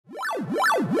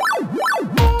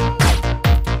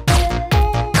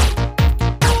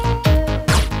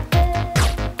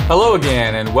Hello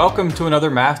again and welcome to another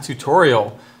math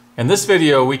tutorial. In this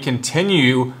video we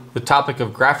continue the topic of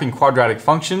graphing quadratic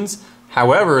functions.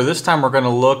 However, this time we're going to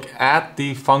look at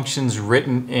the functions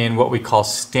written in what we call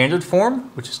standard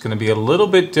form, which is going to be a little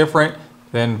bit different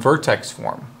than vertex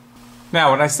form.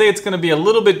 Now, when I say it's going to be a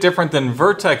little bit different than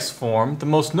vertex form, the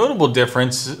most notable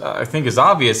difference, I think, is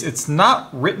obvious. It's not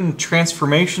written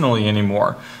transformationally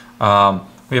anymore.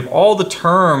 We have all the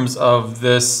terms of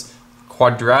this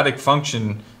quadratic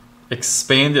function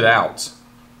expanded out.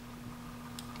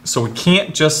 So we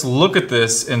can't just look at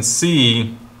this and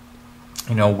see,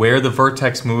 where the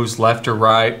vertex moves left or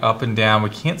right, up and down. We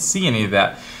can't see any of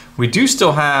that. We do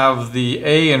still have the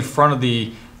a in front of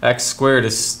the x squared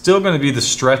is still going to be the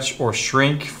stretch or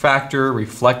shrink factor,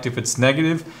 reflect if it's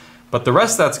negative, but the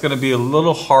rest of that's going to be a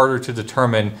little harder to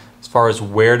determine as far as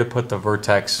where to put the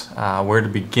vertex, where to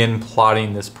begin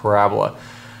plotting this parabola.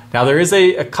 Now there is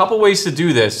a couple ways to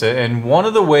do this, and one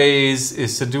of the ways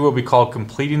is to do what we call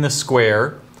completing the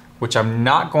square, which I'm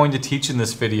not going to teach in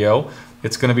this video.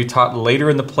 It's going to be taught later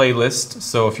in the playlist,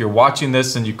 so if you're watching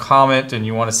this and you comment and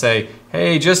you want to say,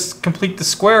 hey, just complete the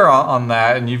square on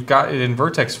that and you've got it in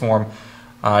vertex form,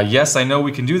 yes, I know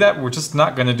we can do that. We're just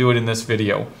not going to do it in this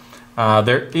video.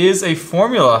 There is a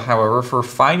formula, however, for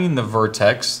finding the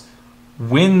vertex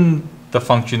when the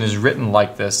function is written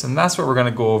like this, and that's what we're going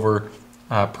to go over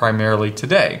primarily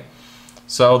today.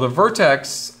 So the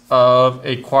vertex of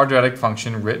a quadratic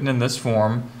function written in this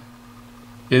form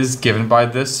is given by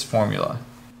this formula.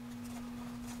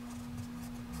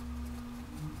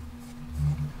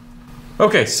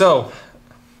 Okay, so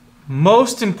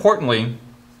most importantly,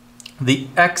 the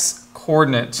x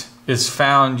coordinate is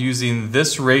found using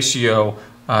this ratio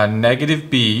negative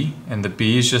b, and the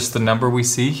b is just the number we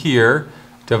see here,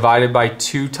 divided by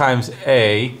 2 times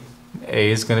a.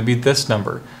 A is going to be this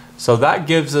number. So that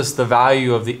gives us the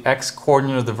value of the x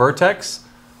coordinate of the vertex.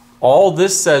 All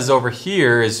this says over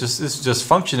here is this is just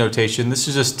function notation. This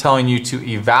is just telling you to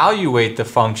evaluate the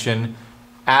function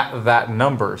at that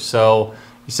number. So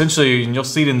essentially, and you'll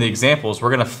see it in the examples, we're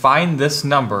going to find this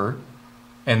number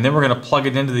and then we're going to plug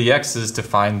it into the x's to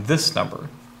find this number.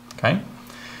 Okay?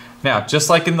 Now, just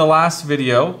like in the last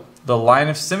video, the line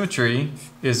of symmetry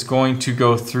is going to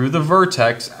go through the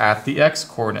vertex at the x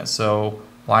coordinate. So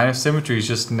line of symmetry is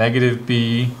just negative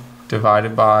b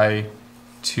divided by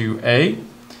 2a.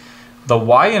 The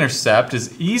y-intercept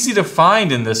is easy to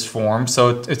find in this form,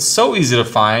 so it's so easy to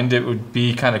find it would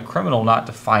be kind of criminal not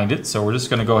to find it, so we're just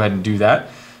going to go ahead and do that.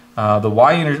 The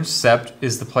y-intercept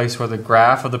is the place where the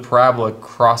graph of the parabola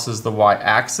crosses the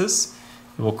y-axis.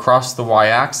 It will cross the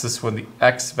y-axis when the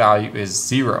x value is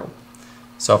 0.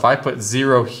 So if I put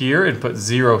 0 here and put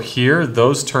 0 here,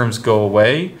 those terms go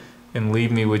away and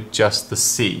leave me with just the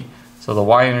c. So the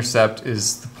y-intercept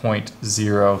is the point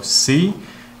 0, c.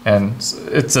 And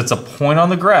it's a point on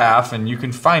the graph, and you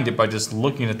can find it by just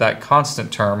looking at that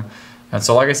constant term. And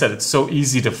so like I said, it's so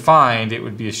easy to find, it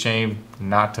would be a shame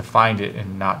not to find it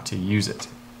and not to use it.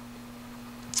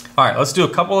 All right, let's do a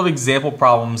couple of example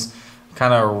problems,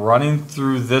 kind of running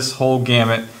through this whole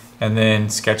gamut and then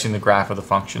sketching the graph of the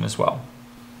function as well.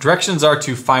 Directions are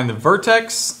to find the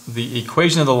vertex, the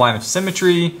equation of the line of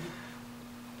symmetry,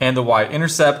 and the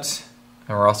y-intercept,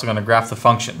 and we're also going to graph the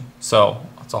function. So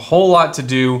it's a whole lot to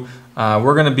do.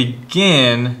 We're going to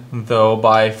begin, though,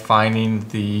 by finding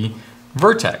the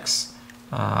vertex.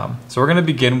 So we're going to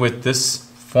begin with this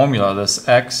formula, this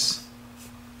x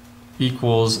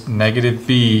equals negative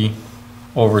b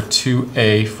over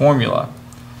 2a formula.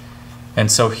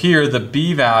 And so here the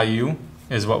b value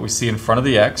is what we see in front of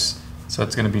the x. So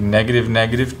it's going to be negative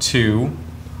negative 2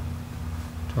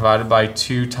 divided by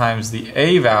 2 times the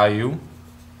a value.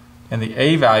 And the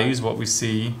a value is what we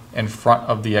see in front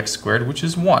of the x squared, which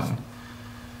is 1.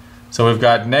 So we've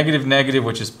got negative negative,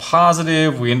 which is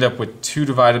positive. We end up with 2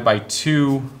 divided by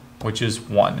 2, which is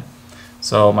 1.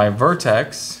 So my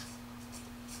vertex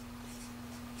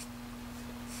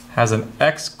has an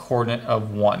x coordinate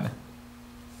of 1.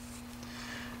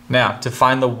 Now, to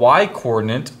find the y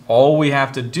coordinate, all we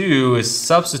have to do is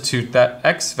substitute that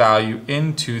x value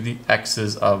into the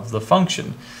x's of the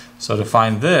function. So to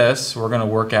find this, we're going to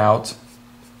work out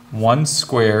 1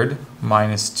 squared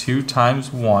minus 2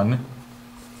 times 1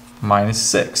 minus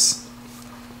 6.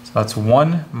 So that's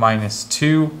 1 minus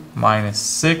 2 minus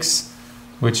 6,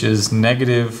 which is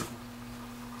negative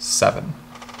 7.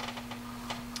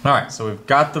 All right, so we've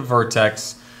got the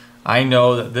vertex. I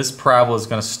know that this parabola is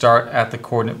going to start at the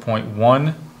coordinate point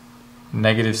 1,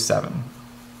 negative 7.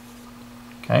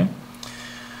 Okay?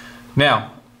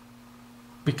 Now,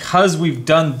 because we've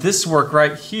done this work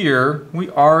right here, we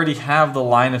already have the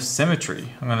line of symmetry.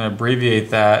 I'm going to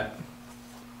abbreviate that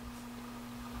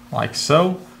like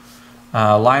so.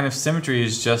 Line of symmetry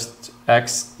is just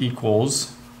x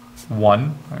equals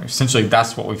 1. Essentially,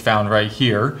 that's what we found right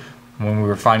here when we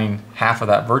were finding half of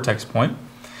that vertex point.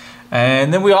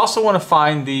 And then we also want to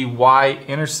find the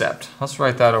y-intercept. Let's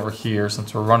write that over here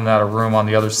since we're running out of room on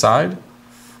the other side.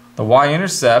 The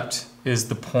y-intercept is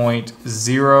the point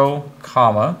 0,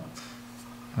 comma.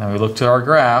 And then we look to our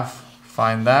graph,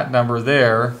 find that number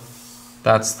there.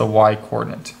 That's the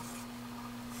y-coordinate.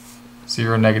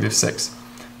 0, -6.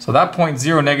 So that point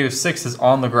 0, -6 is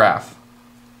on the graph.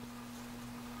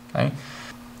 Okay.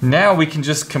 Now we can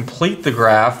just complete the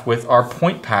graph with our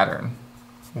point pattern.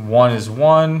 1 is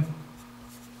 1,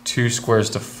 2 squares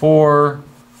to 4,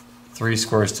 3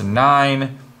 squares to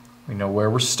 9. We know where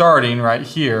we're starting right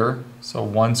here. So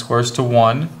 1 squares to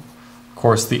 1. Of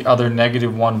course, the other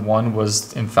 -1, 1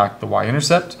 was in fact the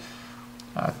y-intercept.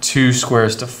 2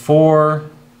 squares to 4.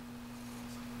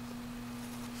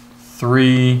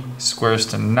 3 squares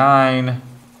to 9.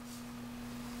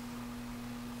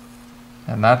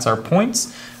 And that's our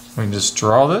points. We can just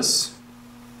draw this.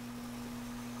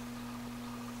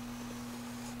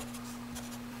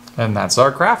 And that's our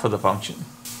graph of the function.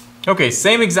 Okay,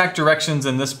 same exact directions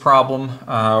in this problem.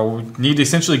 We need to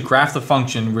essentially graph the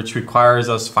function, which requires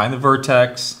us to find the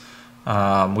vertex.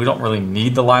 We don't really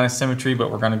need the line of symmetry,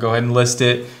 but we're going to go ahead and list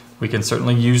it. We can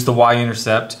certainly use the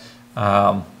y-intercept.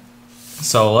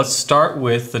 So let's start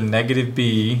with the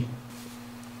 -b.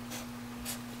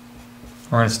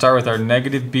 We're going to start with our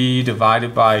 -b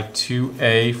divided by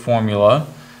 2a formula.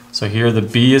 So here the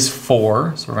b is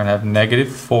 4, so we're going to have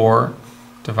 -4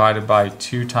 divided by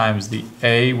 2 times the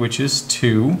a, which is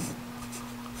 2,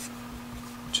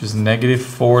 which is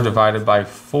 -4 divided by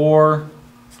 4,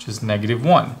 which is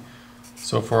 -1.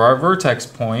 So for our vertex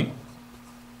point,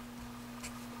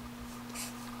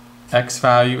 x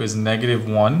value is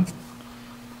 -1.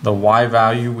 The y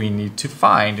value we need to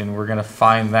find, and we're going to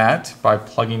find that by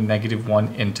plugging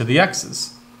 -1 into the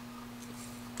x's.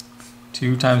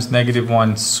 2 times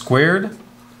 -1 squared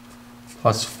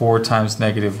plus 4 times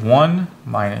 -1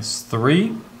 minus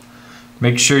 3.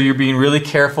 Make sure you're being really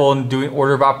careful and doing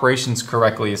order of operations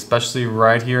correctly, especially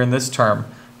right here in this term.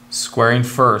 Squaring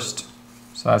first.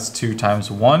 So that's 2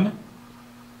 times 1.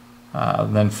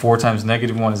 Then 4 times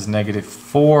 -1 is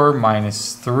 -4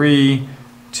 minus 3.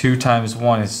 2 times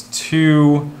 1 is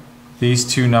 2. These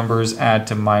two numbers add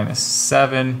to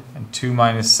 -7, and 2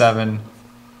 minus 7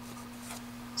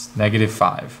 is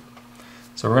 -5.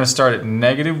 So we're going to start at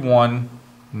 -1,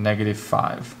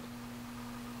 -5.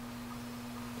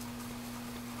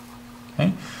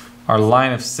 Okay. Our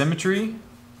line of symmetry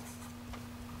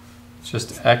is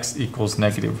just x equals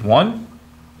 -1.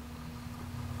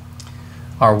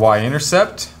 Our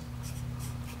y-intercept,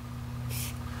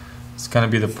 it's going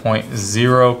to be the point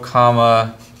 0,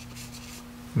 comma,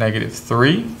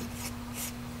 -3,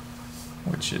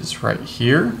 which is right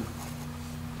here.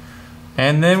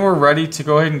 And then we're ready to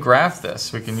go ahead and graph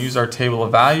this. We can use our table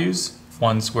of values.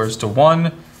 1 squares to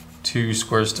 1, 2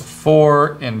 squares to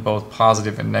 4 in both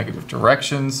positive and negative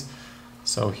directions.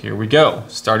 So here we go,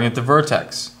 starting at the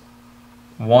vertex.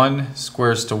 1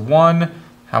 squares to 1.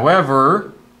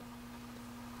 However,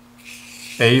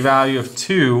 a value of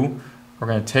 2, we're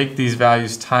going to take these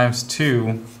values times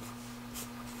 2.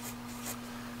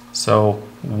 So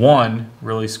 1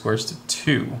 really squares to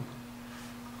 2,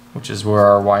 which is where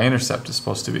our y-intercept is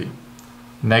supposed to be.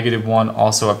 -1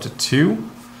 also up to 2.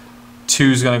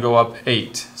 2 is going to go up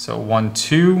 8. So 1,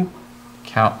 2,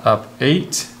 count up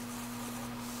 8.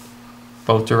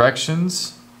 Both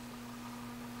directions.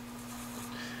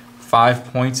 5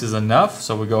 points is enough,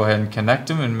 so we go ahead and connect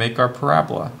them and make our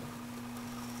parabola.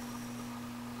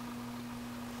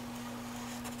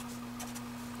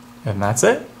 And that's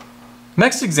it.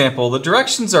 Next example, the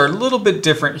directions are a little bit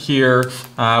different here.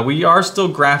 We are still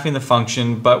graphing the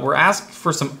function, but we're asked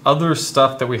for some other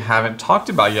stuff that we haven't talked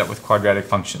about yet with quadratic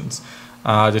functions.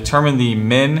 Determine the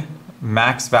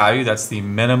min-max value, that's the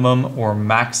minimum or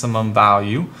maximum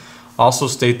value. Also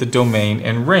state the domain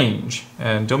and range.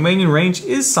 And domain and range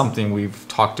is something we've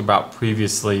talked about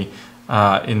previously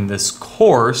in this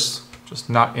course, just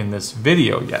not in this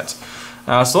video yet.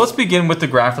 So let's begin with the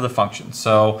graph of the function.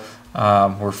 So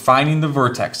we're finding the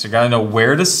vertex. You got to know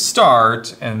where to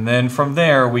start, and then from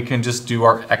there we can just do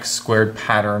our x squared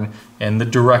pattern in the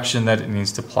direction that it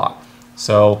needs to plot.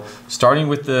 So starting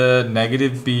with the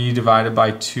 -b divided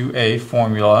by 2a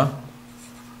formula,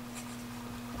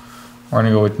 we're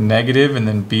going to go with negative, and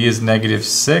then b is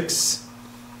 -6,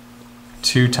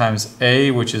 2 times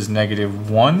a, which is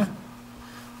 -1.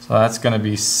 So that's going to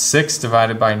be 6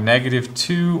 divided by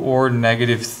 -2 or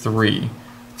 -3.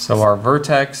 So our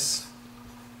vertex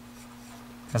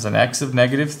as an x of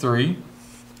 -3.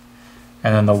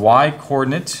 And then the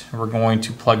y-coordinate, we're going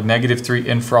to plug -3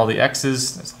 in for all the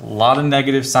x's. There's a lot of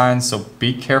negative signs, so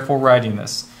be careful writing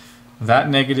this. That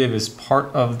negative is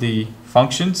part of the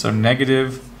function, so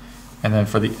negative. And then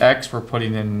for the x, we're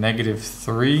putting in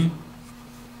 -3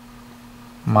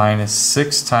 minus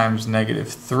 6 times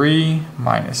 -3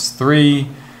 minus 3.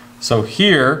 So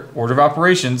here, order of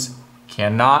operations,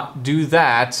 cannot do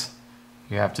that.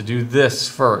 You have to do this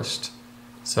first.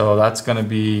 So that's going to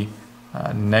be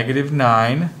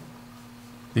 -9.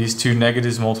 These two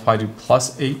negatives multiply to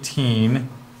 +18,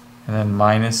 and then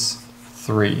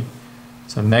 -3.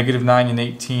 So -9 and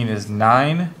 18 is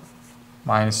 9,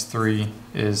 minus 3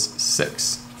 is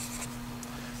 6.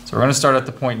 So we're going to start at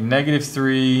the point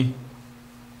 -3,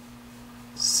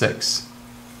 6.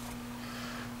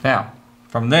 Now,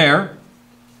 from there,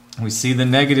 we see the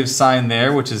negative sign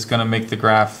there, which is going to make the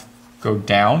graph go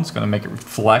down. It's going to make it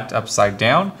reflect upside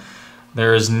down.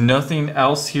 There is nothing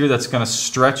else here that's going to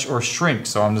stretch or shrink,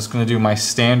 so I'm just going to do my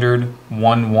standard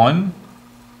 1, 1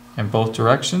 in both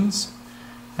directions,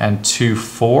 and 2,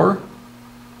 4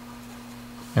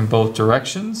 in both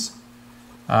directions.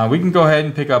 We can go ahead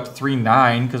and pick up 3,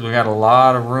 9 because we got a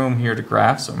lot of room here to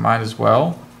graph, so might as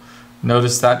well.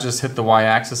 Notice that just hit the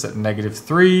y-axis at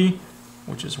 -3,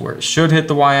 which is where it should hit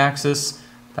the y-axis.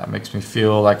 That makes me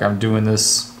feel like I'm doing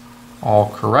this all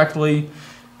correctly.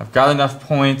 I've got enough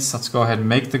points. Let's go ahead and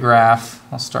make the graph.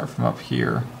 I'll start from up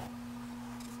here.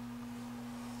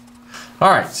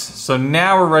 All right, so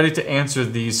now we're ready to answer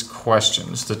these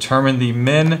questions. Determine the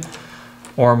min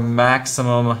or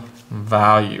maximum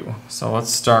value. So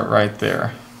let's start right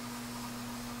there.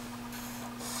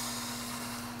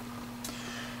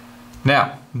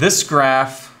 Now, this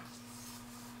graph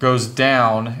goes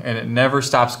down and it never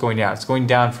stops going down. It's going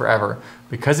down forever.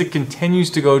 Because it continues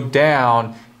to go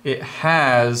down, it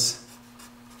has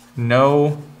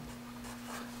no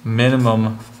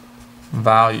minimum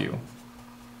value,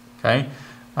 okay?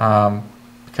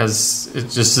 Because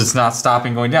it's not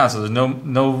stopping going down, so there's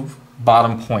no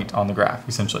bottom point on the graph,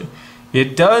 essentially.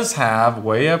 It does have,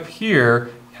 way up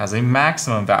here, has a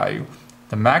maximum value.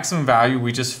 The maximum value,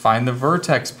 we just find the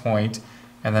vertex point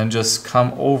and then just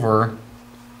come over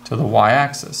to the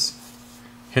y-axis.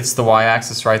 Hits the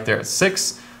y-axis right there at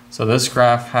 6. So this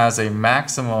graph has a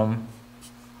maximum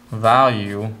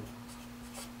value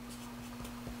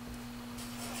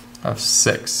of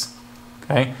 6.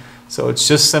 Okay? So it's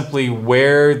just simply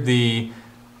where the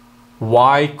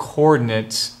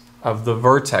y-coordinate of the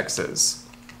vertex is.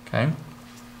 Okay?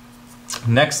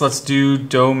 Next, let's do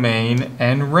domain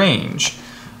and range.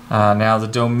 Now the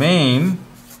domain,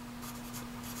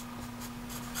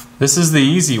 this is the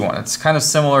easy one. It's kind of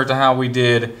similar to how we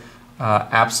did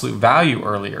absolute value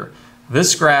earlier.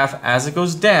 This graph, as it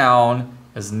goes down,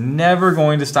 is never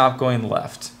going to stop going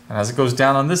left. And as it goes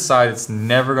down on this side, it's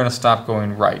never going to stop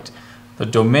going right. The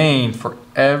domain for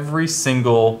every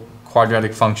single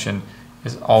quadratic function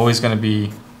is always going to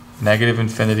be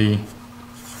 -infinity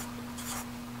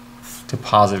to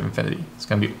 +infinity. It's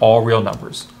going to be all real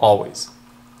numbers, always.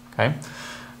 Okay.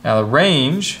 Now the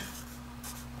range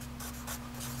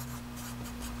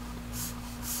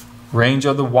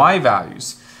of the y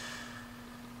values.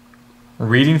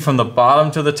 Reading from the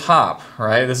bottom to the top,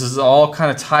 right? This is all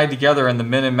kind of tied together in the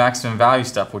min and maximum value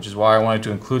stuff, which is why I wanted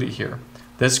to include it here.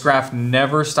 This graph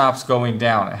never stops going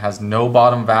down. It has no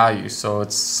bottom value, so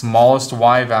its smallest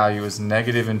y value is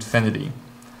 -infinity.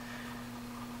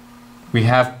 We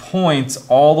have points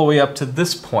all the way up to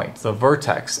this point, the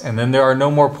vertex, and then there are no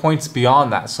more points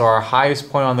beyond that. So our highest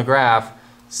point on the graph,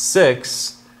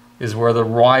 6, is where the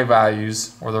y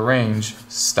values, or the range,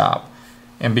 stop.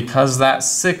 And because that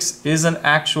 6 is an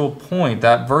actual point,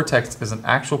 that vertex is an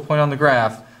actual point on the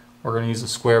graph, we're going to use a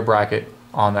square bracket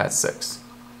on that 6.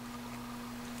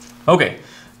 Okay,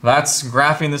 that's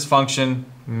graphing this function,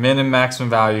 min and maximum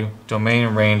value, domain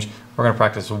and range. We're going to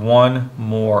practice one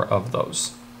more of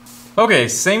those. Okay,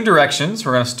 same directions.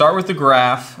 We're going to start with the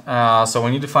graph. So we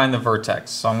need to find the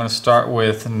vertex. So I'm going to start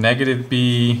with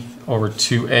 -b over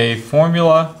 2a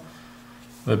formula.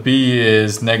 The b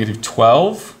is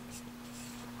 -12.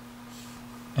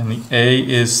 And the a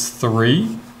is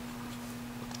 3.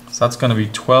 So that's going to be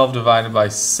 12 divided by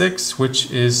 6, which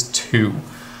is 2.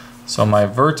 So my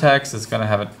vertex is going to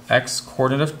have an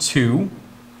x-coordinate of 2.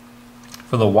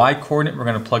 For the y-coordinate, we're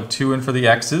going to plug 2 in for the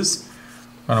x's.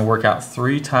 We're going to work out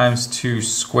 3 times 2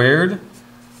 squared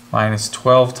minus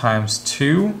 12 times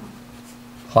 2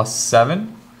 plus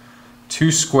 7.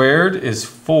 2 squared is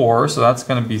 4, so that's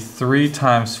going to be 3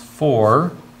 times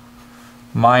 4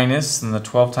 minus, and the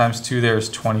 12 times 2 there is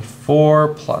 24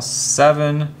 plus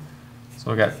 7. So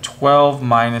we got 12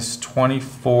 minus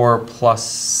 24 plus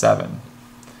 7.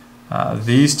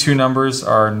 These two numbers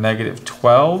are negative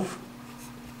 12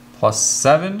 plus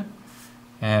 7,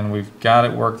 and we've got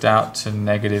it worked out to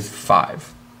negative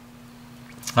 5.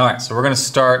 All right, so we're going to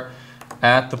start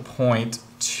at the point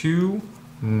 2,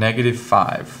 negative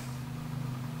 5.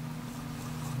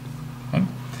 Okay.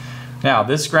 Now,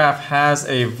 this graph has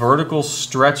a vertical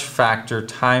stretch factor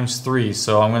times 3,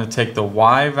 so I'm going to take the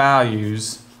y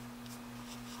values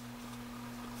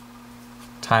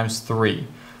times 3.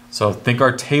 So think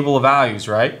our table of values,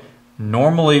 right?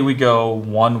 Normally we go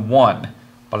 1, 1,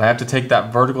 but I have to take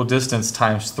that vertical distance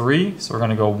times 3, so we're going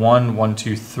to go 1, 1,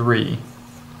 2, 3.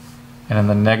 And in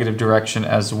the negative direction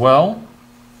as well.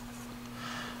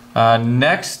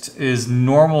 Next is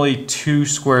normally 2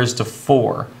 squares to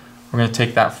 4. We're going to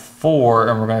take that 4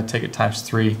 and we're going to take it times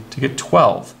 3 to get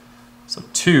 12. So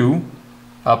 2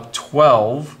 up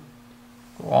 12,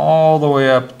 go all the way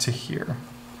up to here.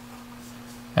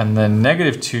 And then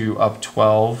negative 2 up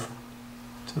 12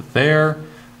 to there.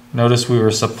 Notice we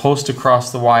were supposed to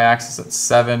cross the y-axis at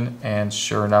 7, and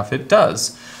sure enough it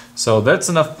does. So that's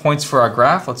enough points for our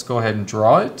graph. Let's go ahead and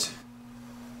draw it.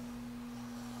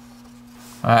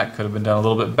 That could have been done a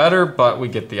little bit better, but we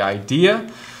get the idea.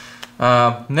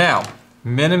 Now,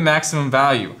 min and maximum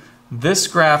value. This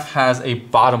graph has a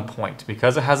bottom point.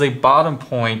 Because it has a bottom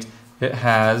point, it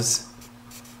has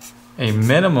a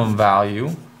minimum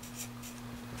value.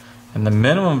 And the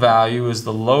minimum value is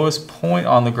the lowest point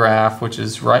on the graph, which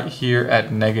is right here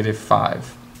at negative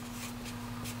 5.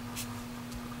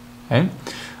 Okay.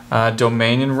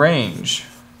 Domain and range.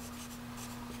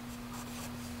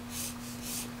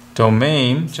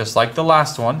 Domain, just like the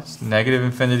last one, is negative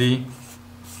infinity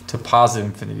to positive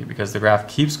infinity because the graph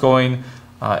keeps going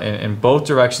in both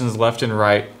directions, left and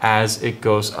right, as it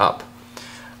goes up.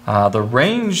 The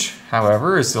range,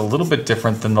 however, is a little bit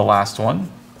different than the last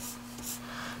one.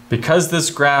 Because this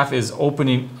graph is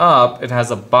opening up, it has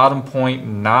a bottom point,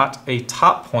 not a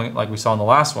top point like we saw in the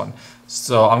last one.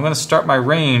 So I'm going to start my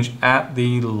range at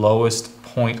the lowest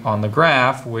point on the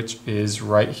graph, which is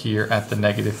right here at the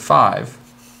negative 5.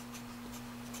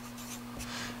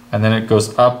 And then it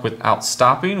goes up without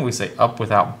stopping. We say up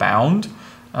without bound.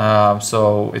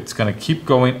 So it's going to keep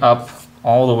going up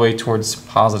all the way towards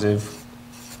positive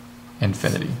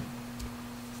infinity.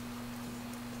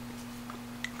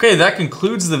 Okay, that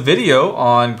concludes the video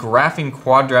on graphing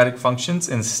quadratic functions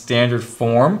in standard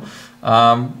form.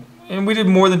 And we did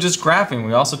more than just graphing.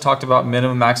 We also talked about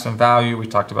minimum, maximum value. We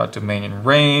talked about domain and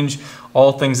range,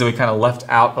 all things that we kind of left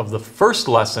out of the first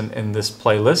lesson in this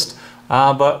playlist.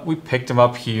 But we picked them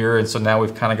up here, and so now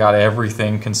we've kind of got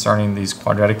everything concerning these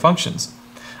quadratic functions.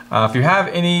 If you have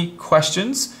any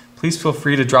questions, please feel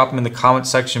free to drop them in the comment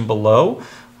section below.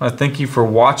 I want to thank you for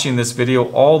watching this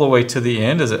video all the way to the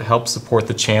end, as it helps support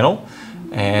the channel.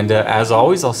 And as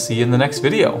always, I'll see you in the next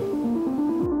video.